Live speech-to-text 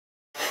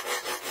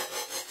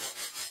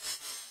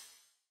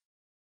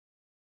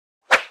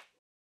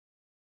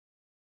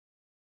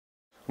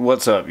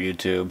What's up,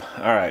 YouTube?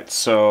 Alright,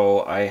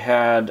 so I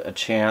had a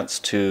chance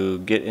to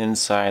get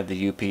inside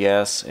the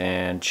UPS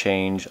and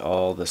change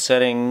all the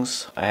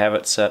settings. I have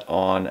it set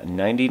on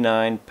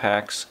 99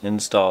 packs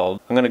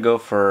installed. I'm going to go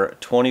for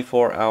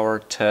 24-hour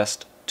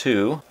test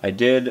 2. I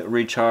did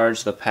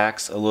recharge the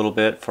packs a little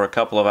bit for a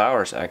couple of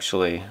hours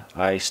actually.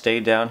 I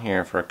stayed down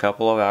here for a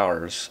couple of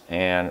hours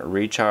and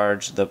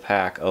recharged the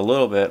pack a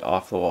little bit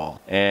off the wall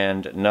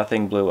and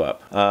nothing blew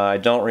up. I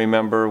don't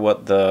remember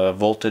what the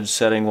voltage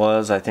setting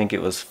was. I think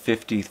it was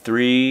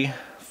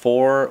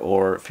 53.4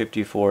 or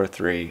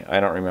 54.3. I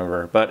don't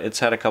remember, but it's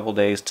had a couple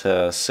days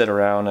to sit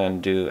around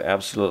and do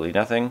absolutely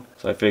nothing.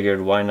 So I figured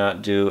why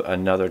not do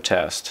another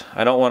test.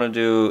 I don't want to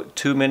do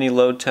too many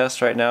load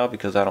tests right now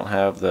because I don't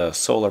have the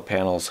solar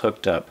panels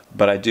hooked up.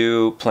 But I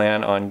do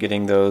plan on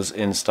getting those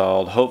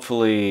installed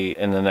hopefully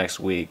in the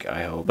next week,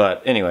 I hope.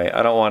 But anyway,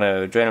 I don't want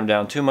to drain them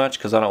down too much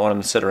because I don't want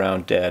them to sit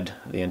around dead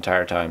the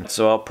entire time.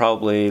 So I'll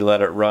probably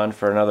let it run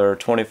for another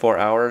 24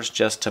 hours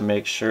just to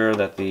make sure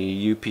that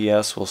the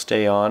UPS will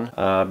stay on.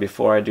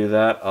 Before I do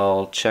that,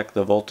 I'll check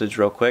the voltage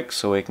real quick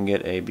so we can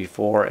get a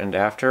before and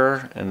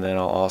after, and then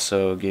I'll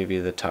also give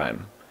you the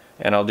time.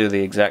 And I'll do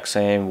the exact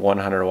same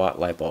 100 watt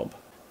light bulb.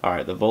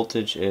 Alright, the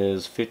voltage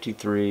is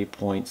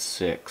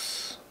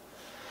 53.6.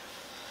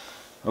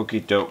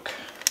 Okie doke.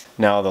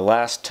 Now the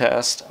last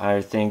test, I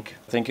think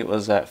it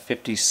was at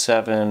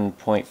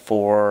 57.4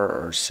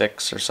 or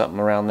 6 or something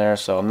around there,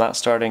 so I'm not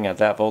starting at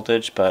that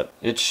voltage, but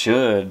it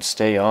should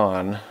stay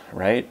on,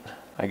 right?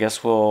 I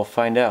guess we'll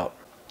find out.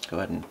 Go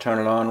ahead and turn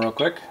it on real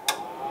quick.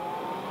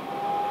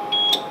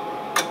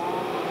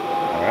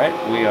 Alright,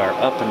 we are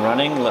up and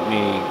running. Let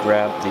me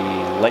grab the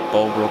light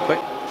bulb real quick.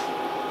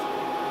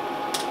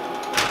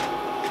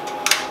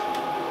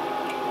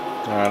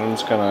 Alright, I'm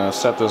just gonna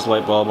set this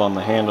light bulb on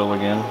the handle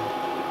again.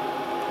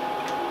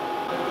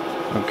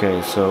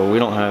 Okay, so we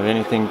don't have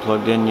anything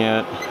plugged in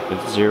yet.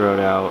 It's zeroed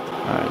out.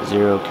 Alright,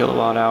 0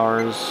 kilowatt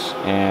hours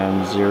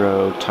and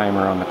 0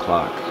 timer on the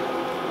clock.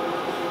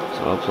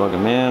 So I'll plug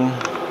him in.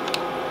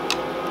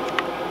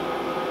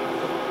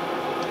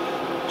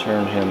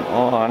 Turn him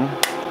on.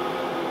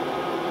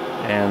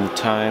 And the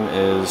time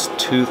is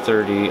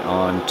 2:30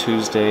 on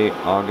Tuesday,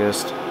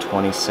 August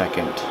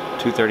 22nd,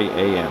 2:30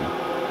 a.m.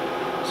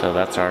 So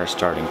that's our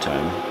starting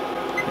time.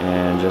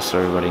 And just so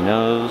everybody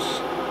knows,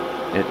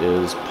 it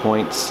is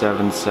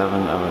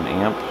 0.77 of an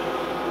amp.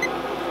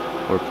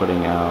 We're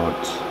putting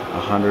out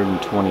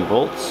 120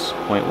 volts,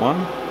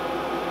 0.1.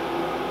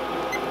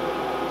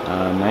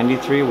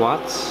 93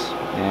 watts,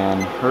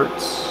 and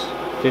hertz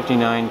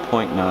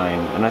 59.9.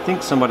 And I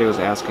think somebody was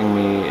asking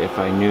me if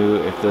I knew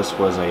if this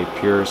was a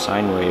pure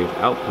sine wave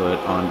output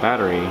on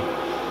battery.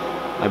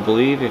 I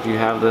believe if you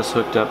have this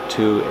hooked up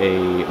to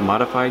a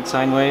modified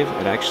sine wave,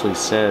 it actually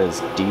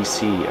says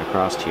DC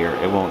across here.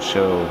 It won't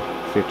show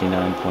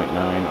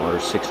 59.9 or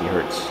 60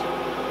 hertz.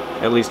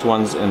 At least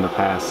ones in the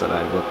past that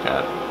I've looked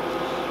at.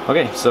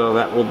 Okay, so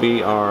that will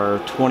be our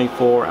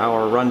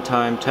 24-hour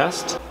runtime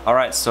test.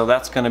 Alright, so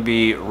that's going to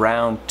be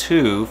round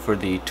 2 for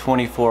the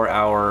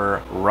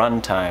 24-hour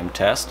runtime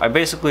test. I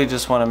basically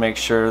just want to make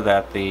sure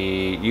that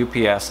the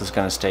UPS is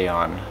going to stay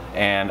on.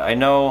 And I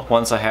know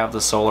once I have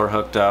the solar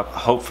hooked up,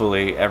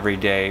 hopefully every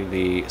day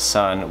the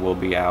sun will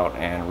be out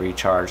and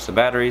recharge the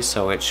batteries,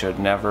 so it should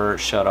never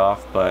shut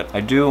off. But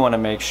I do want to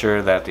make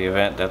sure that the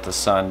event that the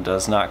sun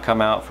does not come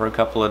out for a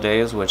couple of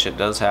days, which it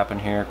does happen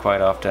here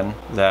quite often,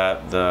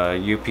 that the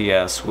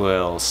UPS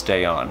will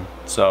stay on.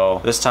 So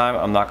this time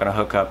I'm not going to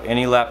hook up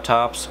any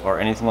laptops or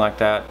anything like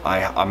that.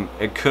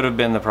 It could have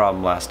been the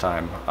problem last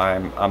time.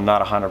 I'm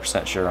not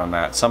 100% sure on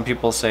that. Some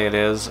people say it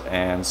is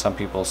and some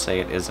people say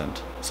it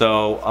isn't.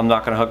 So I'm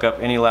not going to hook up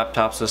any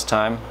laptops this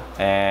time,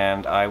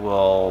 and I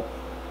will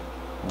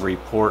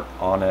report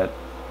on it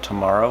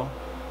tomorrow.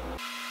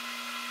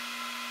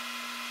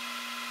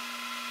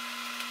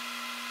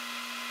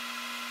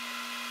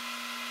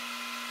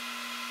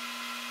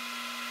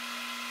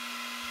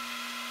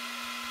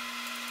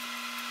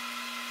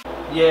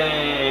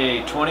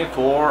 Yay!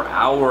 24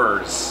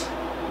 hours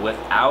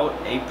without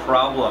a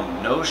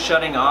problem. No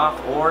shutting off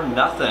or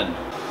nothing.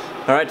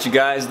 Alright you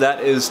guys,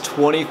 that is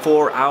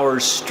 24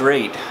 hours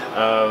straight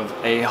of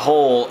a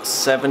whole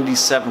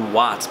 77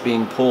 watts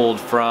being pulled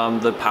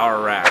from the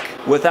power rack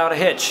without a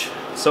hitch.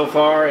 So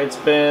far it's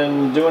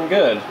been doing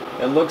good.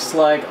 It looks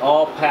like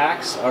all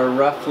packs are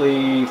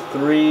roughly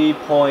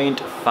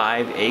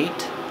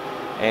 3.58.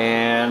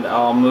 And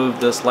I'll move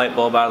this light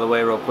bulb out of the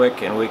way real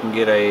quick and we can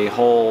get a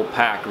whole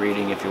pack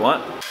reading if you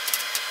want.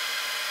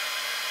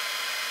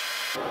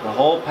 The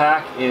whole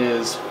pack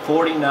is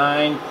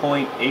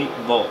 49.8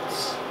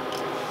 volts.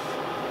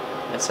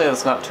 I'd say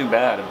that's not too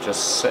bad of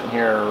just sitting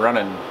here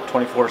running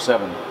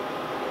 24/7.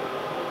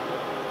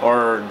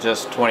 Or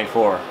just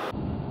 24.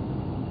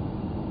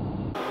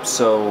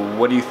 So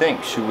what do you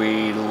think? Should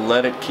we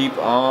let it keep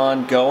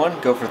on going?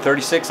 Go for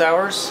 36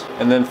 hours?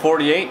 And then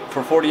 48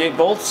 for 48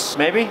 volts?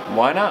 Maybe?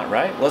 Why not,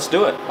 right? Let's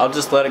do it. I'll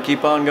just let it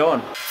keep on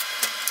going.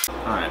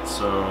 Alright,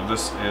 so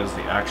this is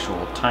the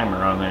actual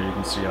timer on there. You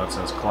can see how it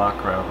says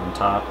clock right up on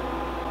top.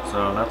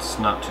 So that's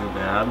not too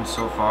bad. And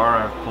so far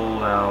I've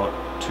pulled out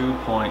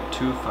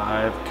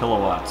 2.25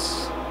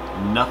 kilowatts.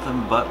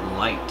 Nothing but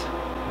light.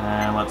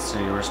 And let's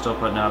see, we're still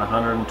putting out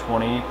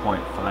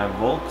 120.5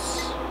 volts,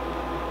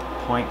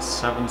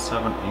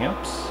 0.77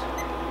 amps,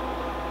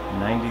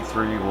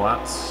 93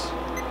 watts,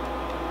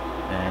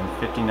 and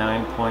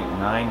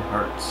 59.9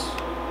 hertz.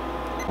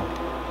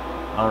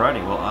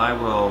 Alrighty, well I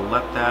will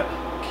let that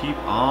keep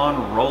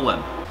on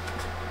rolling.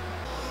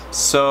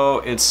 So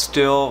it's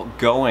still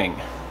going.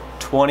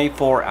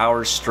 24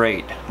 hours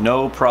straight.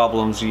 No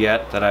problems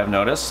yet that I've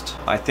noticed.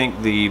 I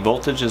think the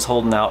voltage is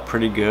holding out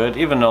pretty good,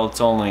 even though it's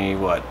only,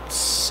 what,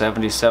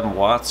 77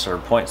 watts or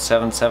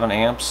 0.77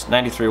 amps?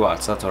 93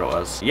 watts, that's what it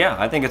was. Yeah,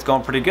 I think it's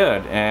going pretty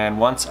good. And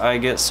once I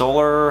get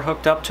solar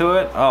hooked up to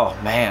it, oh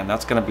man,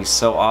 that's gonna be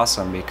so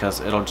awesome because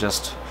it'll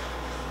just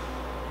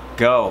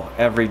go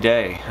every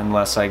day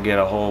unless I get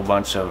a whole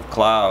bunch of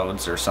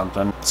clouds or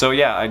something. So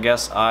yeah, I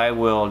guess I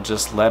will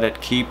just let it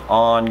keep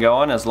on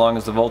going as long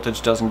as the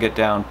voltage doesn't get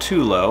down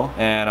too low,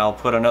 and I'll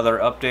put another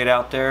update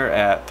out there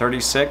at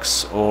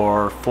 36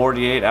 or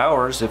 48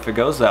 hours if it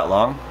goes that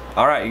long.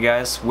 Alright you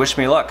guys, wish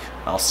me luck.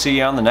 I'll see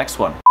you on the next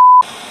one.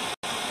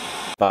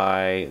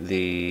 By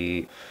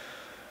the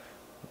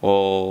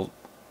old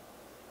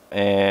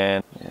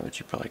and yeah, but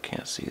you probably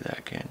can't see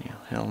that, can you?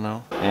 Hell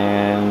no.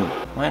 And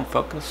am I in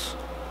focus?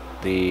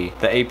 The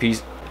AP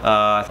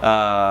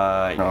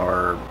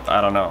or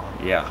I don't know,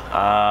 yeah.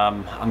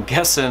 I'm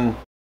guessing